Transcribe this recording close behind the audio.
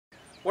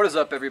What is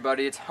up,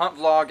 everybody? It's Hunt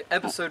Vlog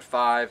episode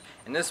 5,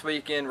 and this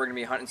weekend we're going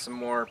to be hunting some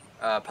more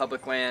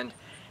public land.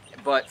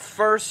 But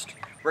first,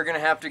 we're going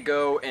to have to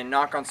go and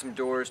knock on some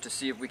doors to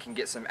see if we can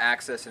get some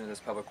access into this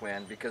public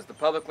land, because the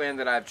public land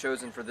that I've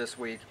chosen for this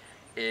week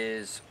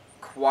is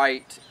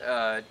quite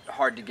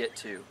hard to get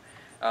to.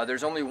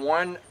 There's only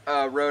one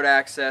road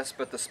access,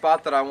 but the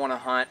spot that I want to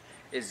hunt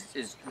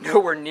is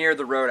nowhere near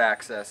the road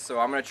access.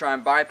 So I'm going to try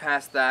and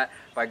bypass that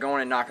by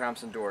going and knocking on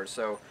some doors.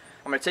 So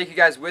I'm going to take you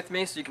guys with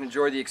me so you can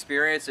enjoy the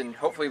experience and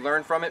hopefully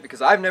learn from it,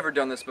 because I've never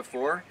done this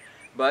before.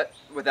 But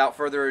without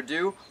further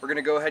ado, we're going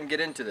to go ahead and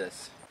get into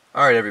this.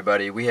 Alright,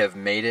 everybody, we have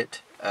made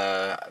it.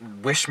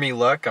 Wish me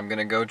luck. I'm going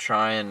to go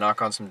try and knock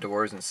on some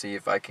doors and see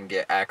if I can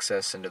get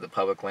access into the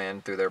public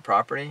land through their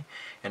property.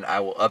 And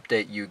I will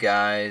update you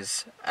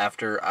guys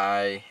after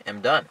I am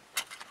done.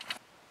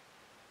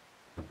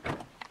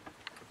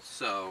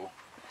 So,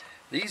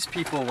 these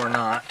people were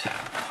not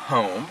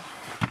home,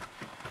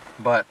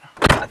 but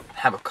I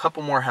have a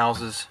couple more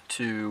houses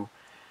to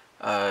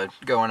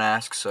go and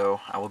ask,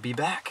 so I will be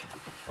back.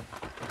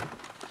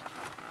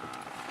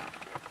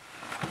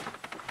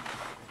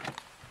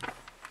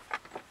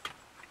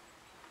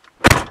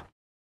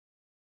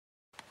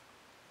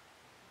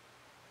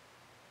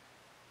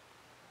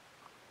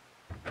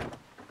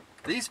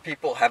 These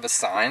people have a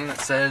sign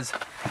that says,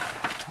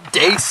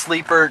 "Day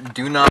sleeper,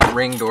 do not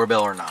ring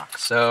doorbell or knock."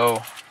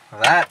 So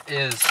that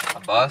is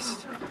a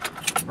bust.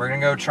 We're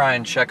gonna go try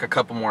and check a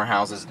couple more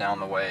houses down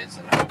the ways,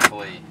 and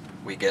hopefully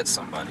we get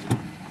somebody.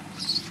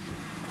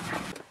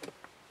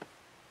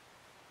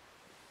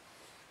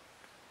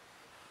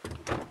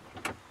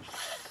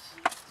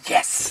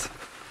 Yes!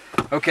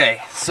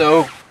 Okay,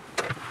 so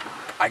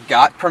I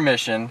got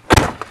permission.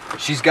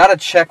 She's got to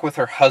check with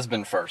her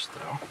husband first,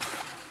 though.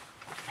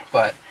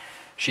 But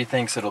she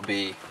thinks it'll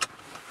be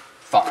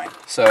fine.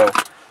 So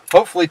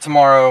hopefully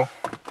tomorrow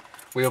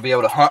we'll be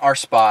able to hunt our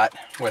spot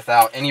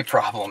without any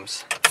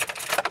problems.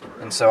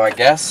 And so I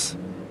guess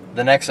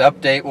the next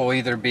update will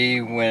either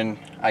be when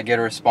I get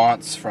a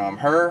response from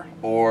her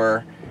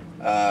or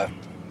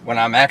when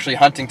I'm actually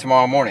hunting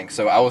tomorrow morning.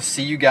 So I will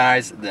see you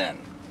guys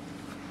then.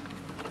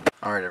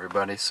 Alright,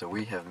 everybody, so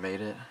we have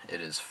made it.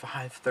 It is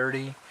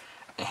 5:30,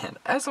 and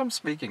as I'm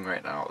speaking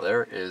right now,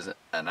 there is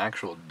an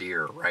actual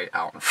deer right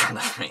out in front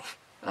of me.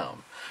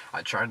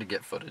 I tried to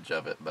get footage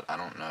of it, but I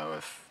don't know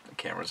if the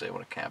camera's able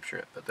to capture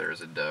it, but there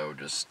is a doe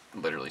just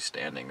literally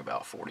standing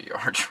about 40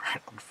 yards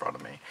right in front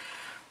of me.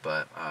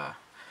 But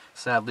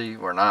sadly,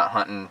 we're not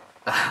hunting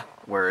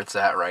where it's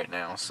at right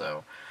now,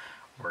 so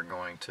we're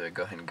going to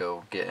go ahead and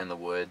go get in the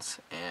woods,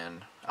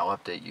 and I'll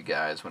update you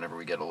guys whenever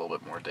we get a little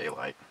bit more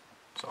daylight.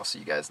 So I'll see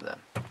you guys then.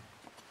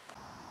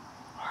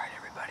 Alright,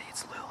 everybody,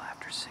 it's a little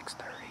after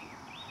 6:30,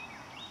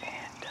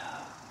 and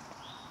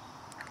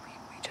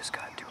we just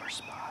got to our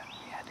spot.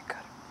 We had to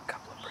cut a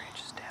couple of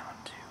branches down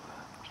to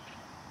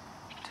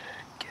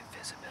get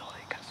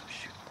visibility because of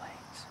shooting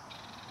lanes.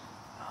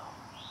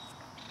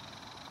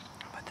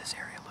 But this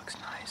area looks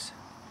nice.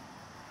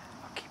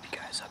 I'll keep you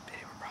guys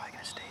updated. We're probably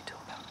going to stay till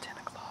about 10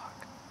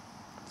 o'clock.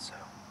 So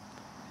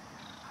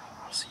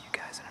I'll see you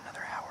guys in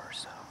another hour or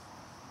so.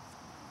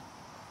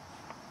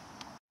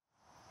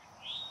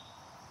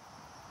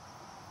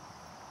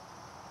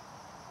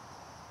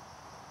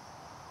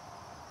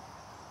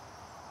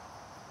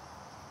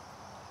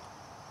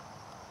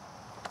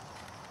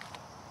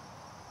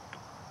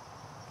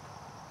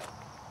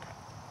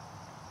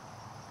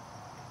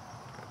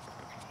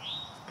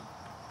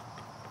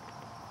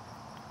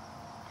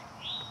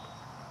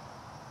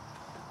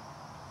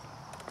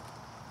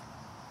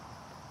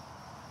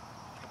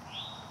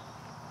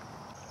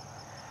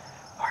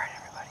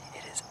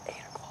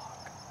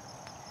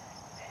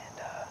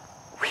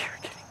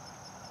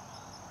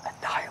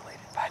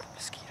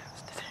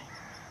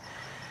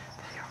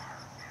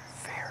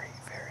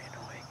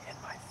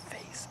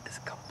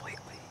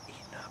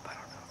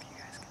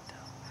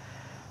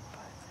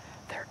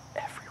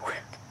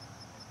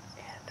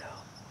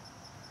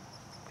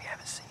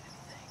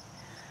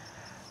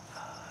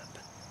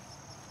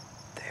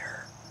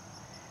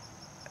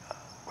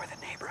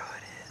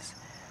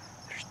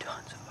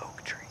 Tons of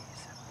oak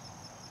trees.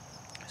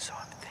 So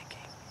I'm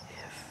thinking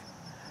if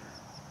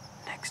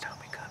next time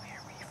we come here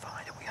we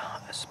find that we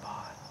hunt a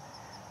spot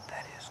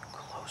that is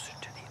closer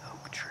to the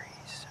oak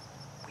trees,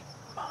 we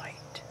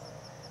might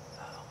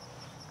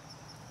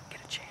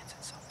get a chance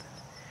at something.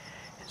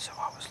 And so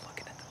I was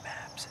looking at the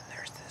maps, and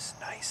there's this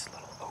nice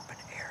little open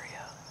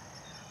area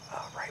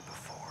right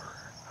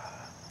before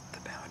the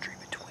boundary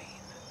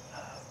between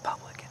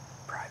public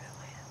and private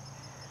land.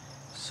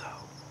 So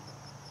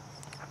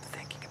I'm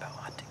thinking about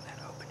hunting that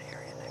open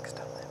area next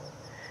time,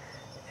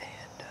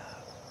 and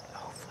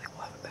hopefully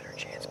we'll have a better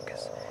chance,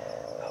 because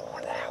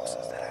one of the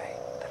houses that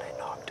I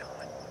knocked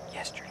on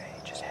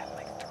yesterday just had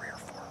like 3 or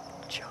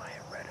 4 giant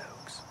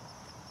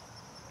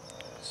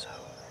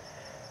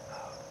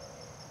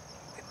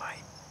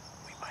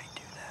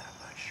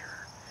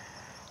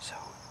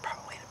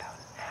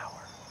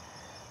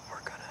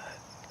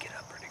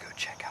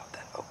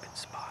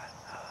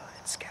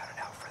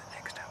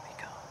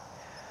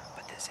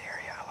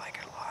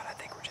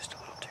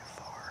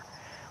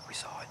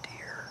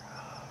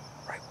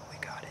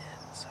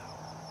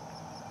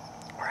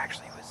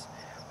Actually, it was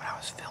when I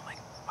was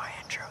filming my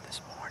intro this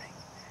morning.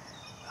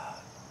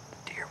 The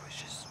deer was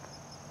just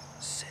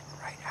sitting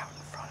right out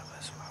in front of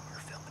us while we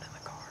were filming in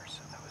the car,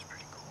 so that was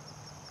pretty cool.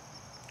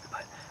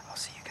 But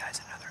I'll see you guys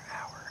in another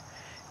hour.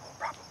 We'll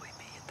probably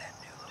be at that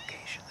new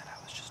location that I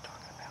was just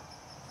talking about.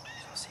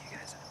 So I'll see you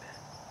guys in a bit.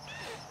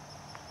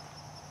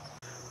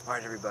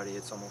 Alright everybody,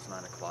 it's almost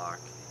 9 o'clock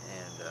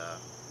and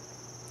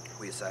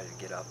we decided to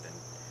get up and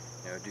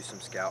do some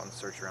scout and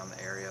search around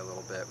the area a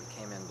little bit. We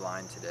came in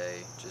blind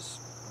today,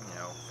 just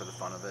for the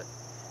fun of it.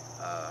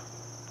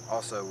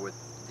 Also with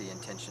the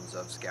intentions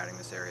of scouting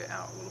this area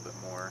out a little bit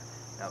more.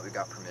 Now that we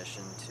got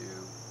permission to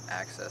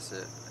access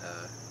it,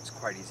 it's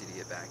quite easy to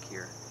get back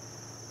here.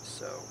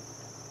 So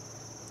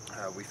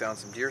we found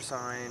some deer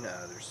sign,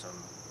 there's some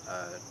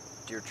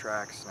deer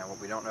tracks. Now what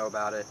we don't know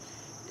about it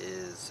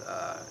is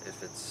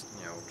if it's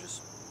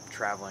just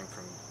traveling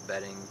from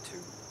bedding to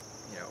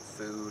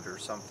food or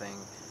something,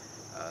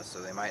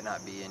 so they might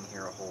not be in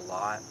here a whole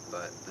lot,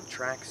 but the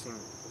tracks seem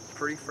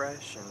pretty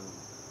fresh, and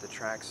the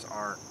tracks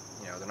aren't,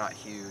 they're not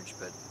huge,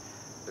 but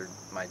they're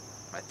my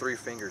 3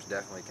 fingers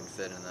definitely can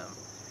fit in them.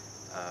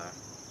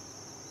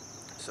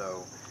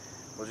 So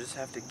we'll just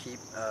have to keep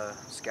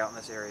scouting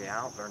this area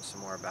out, learn some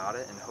more about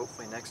it, and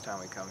hopefully next time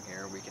we come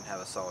here we can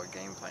have a solid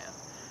game plan.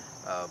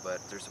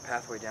 But there's a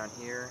pathway down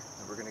here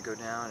that we're going to go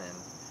down, and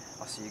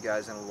I'll see you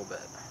guys in a little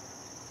bit.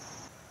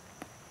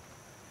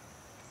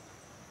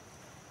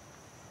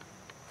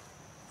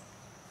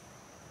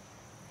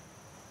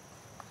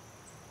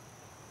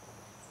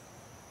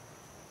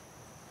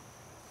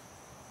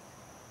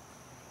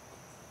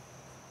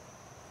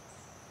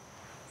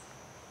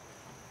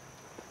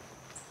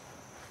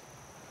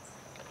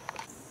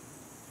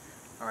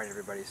 Alright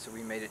everybody, so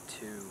we made it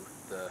to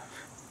the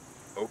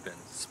open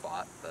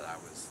spot that I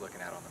was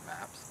looking at on the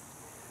maps.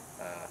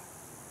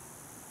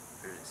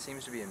 There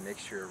seems to be a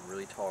mixture of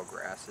really tall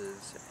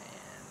grasses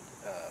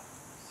and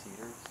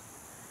cedars,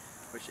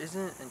 which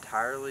isn't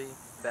entirely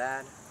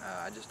bad.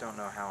 I just don't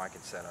know how I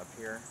could set up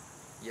here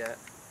yet,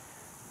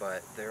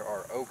 but there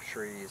are oak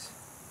trees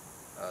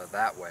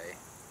that way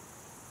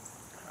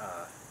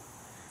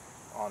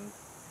on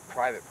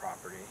private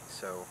property,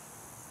 so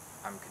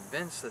I'm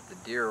convinced that the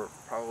deer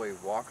probably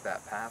walk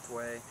that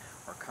pathway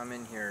or come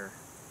in here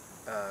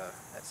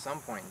at some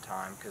point in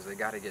time, because they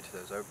got to get to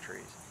those oak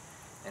trees,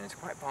 and it's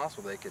quite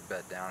possible they could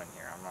bed down in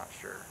here. I'm not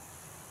sure,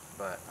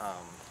 but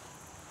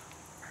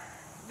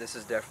this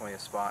is definitely a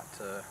spot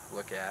to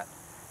look at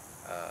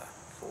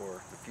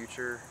for the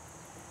future,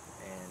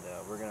 and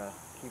we're gonna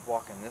keep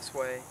walking this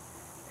way,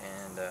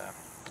 and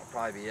that'll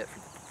probably be it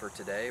for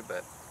today,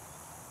 but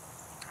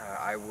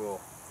I will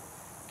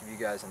give you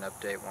guys an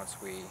update once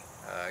we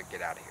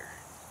get out of here.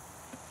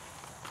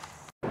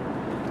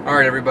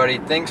 Alright everybody,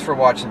 thanks for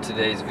watching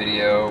today's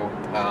video.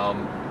 I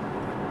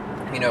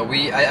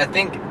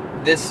think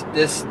this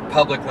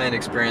public land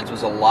experience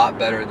was a lot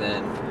better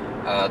than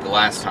the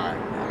last time.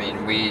 I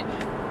mean,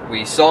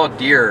 we saw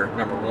deer,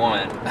 number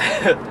one,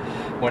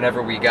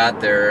 whenever we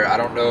got there. I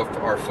don't know if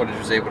our footage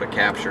was able to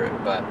capture it,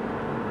 but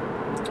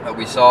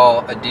we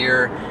saw a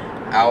deer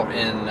out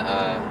in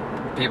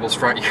people's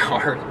front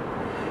yard.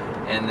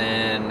 And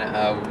then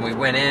when we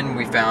went in,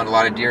 we found a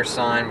lot of deer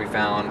sign, we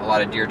found a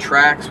lot of deer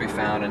tracks, we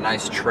found a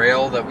nice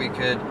trail that we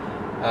could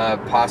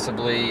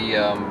possibly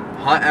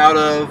hunt out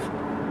of,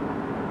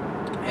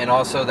 and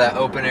also that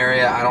open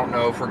area. I don't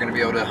know if we're going to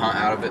be able to hunt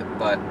out of it,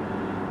 but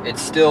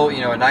it's still,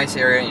 a nice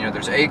area.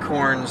 There's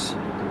acorns,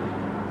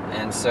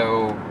 and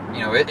so,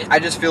 I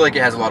just feel like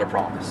it has a lot of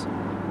promise.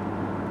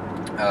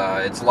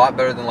 It's a lot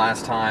better than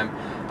last time.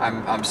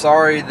 I'm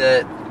sorry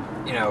that,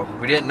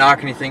 we didn't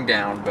knock anything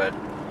down, but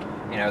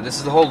this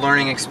is the whole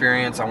learning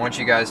experience. I want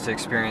you guys to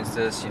experience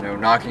this,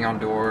 knocking on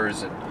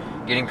doors and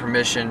getting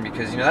permission,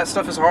 because, that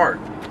stuff is hard.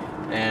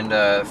 And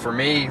for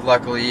me,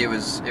 luckily, it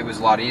was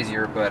a lot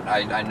easier, but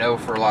I know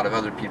for a lot of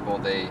other people,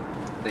 they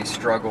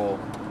struggle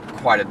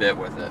quite a bit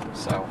with it.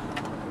 So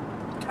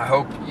I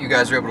hope you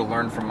guys are able to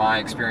learn from my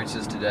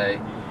experiences today.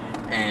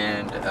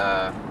 And,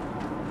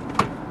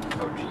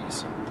 oh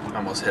geez, I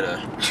almost hit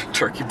a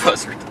turkey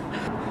buzzard.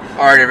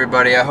 Alright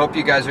everybody, I hope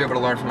you guys are able to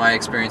learn from my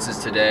experiences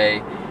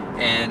today.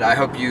 And I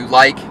hope you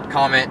like,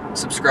 comment,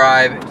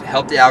 subscribe,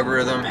 help the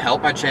algorithm,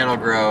 help my channel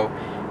grow.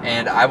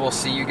 And I will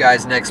see you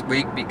guys next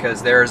week,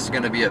 because there's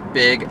going to be a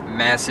big,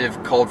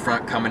 massive cold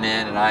front coming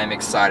in, and I am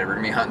excited. We're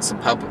going to be hunting some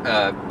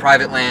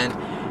private land,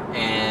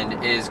 and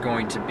it is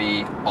going to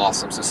be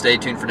awesome. So stay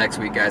tuned for next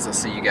week, guys. I'll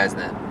see you guys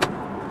then.